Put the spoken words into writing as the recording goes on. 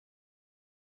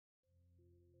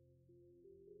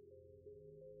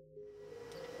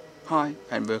Hi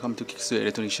and welcome to Kikusui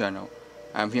Electronic channel.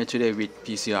 I'm here today with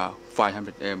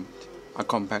PCR-M, a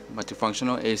compact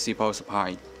multifunctional AC power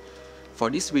supply. For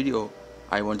this video,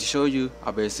 I want to show you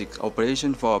a basic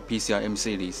operation for PCR-M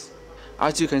series.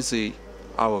 As you can see,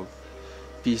 our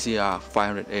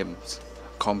PCR-M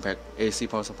compact AC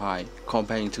power supply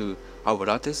comparing to our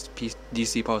latest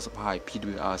DC power supply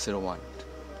PWR01.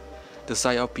 The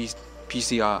size of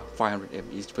PCR-M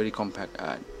is very compact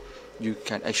and you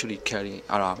can actually carry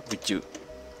around with you.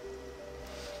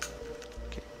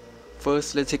 Okay.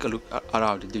 First, let's take a look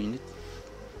around the unit.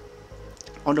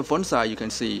 On the front side, you can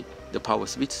see the power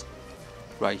switch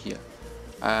right here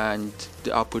and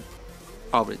the output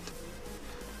outlet.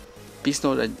 Please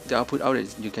note that the output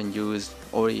outlet you can use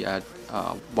only at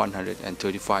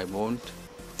 135 volt,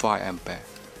 5 ampere.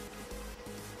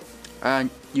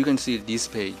 And you can see the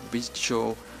display which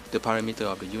show the parameter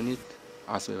of the unit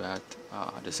as well as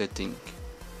the setting.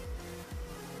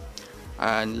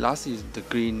 And last is the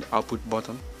green output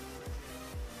button.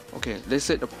 Okay, let's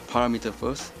set the parameter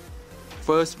first.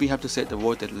 First, we have to set the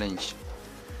voltage range.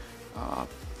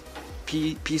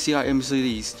 PCR-M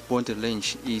series voltage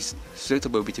range is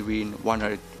selectable between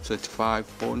 135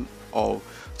 volt or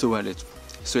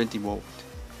 220 volt,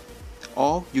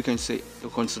 or you can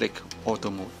select auto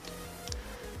mode.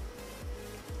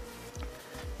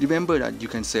 Remember that you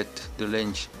can set the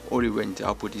range only when the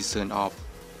output is turned off.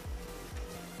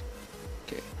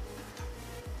 Okay.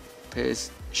 Press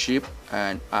Shift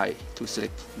and I to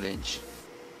select range.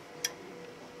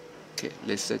 Okay,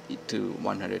 let's set it to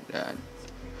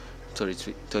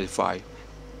 135.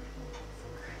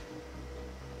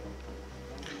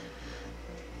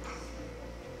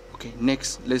 Okay,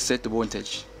 next let's set the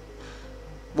voltage.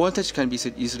 Voltage can be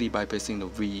set easily by pressing the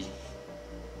V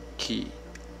key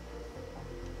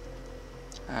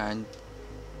and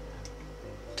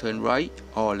turn right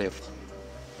or left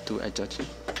to adjust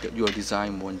your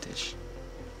design voltage.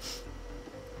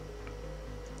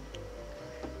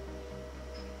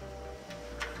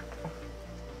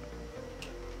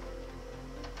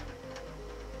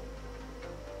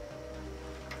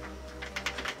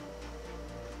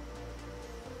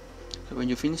 So when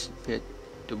you finish, press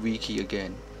the V key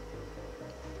again.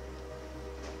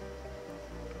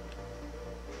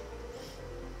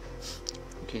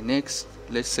 Okay, next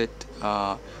let's set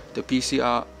the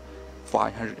PCR-M.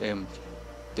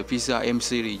 The PCR-M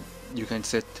series, you can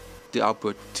set the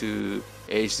output to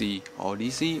AC or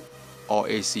DC or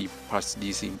AC plus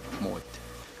DC mode.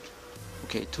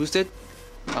 Okay, to set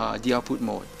the output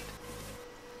mode,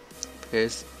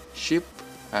 press Shift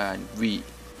and V.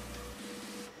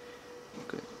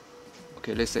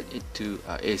 Okay, let's set it to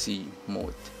AC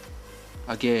mode.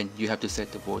 Again, you have to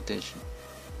set the voltage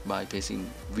by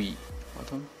pressing V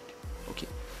button. Okay,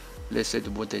 let's set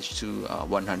the voltage to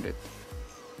 100.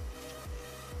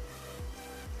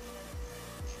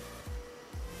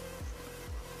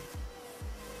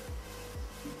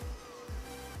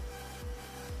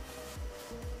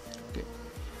 Okay,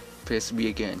 press V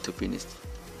again to finish.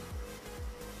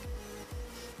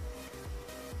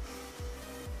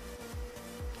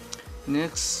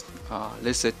 Next,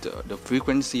 let's set the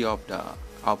frequency of the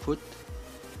output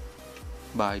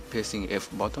by pressing F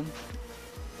button,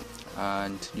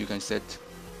 and you can set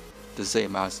the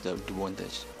same as the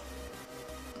voltage.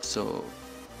 So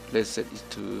let's set it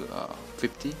to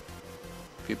 50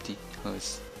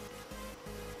 Hertz.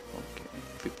 Okay,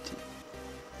 50.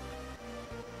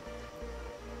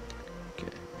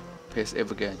 Okay, press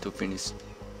F again to finish.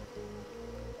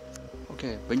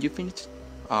 Okay, when you finish,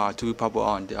 to power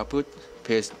on the output,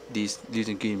 press this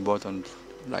green button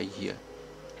right here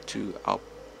to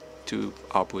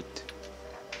output.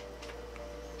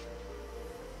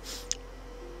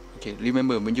 Okay,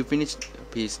 remember when you finish,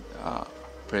 please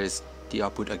press the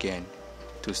output again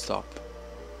to stop.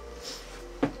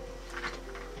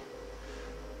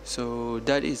 So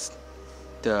that is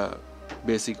the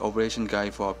basic operation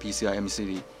guide for PCR-M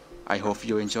series. I hope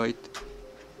you enjoyed.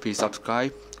 Please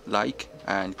subscribe, like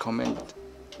and comment.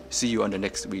 See you on the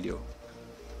next video.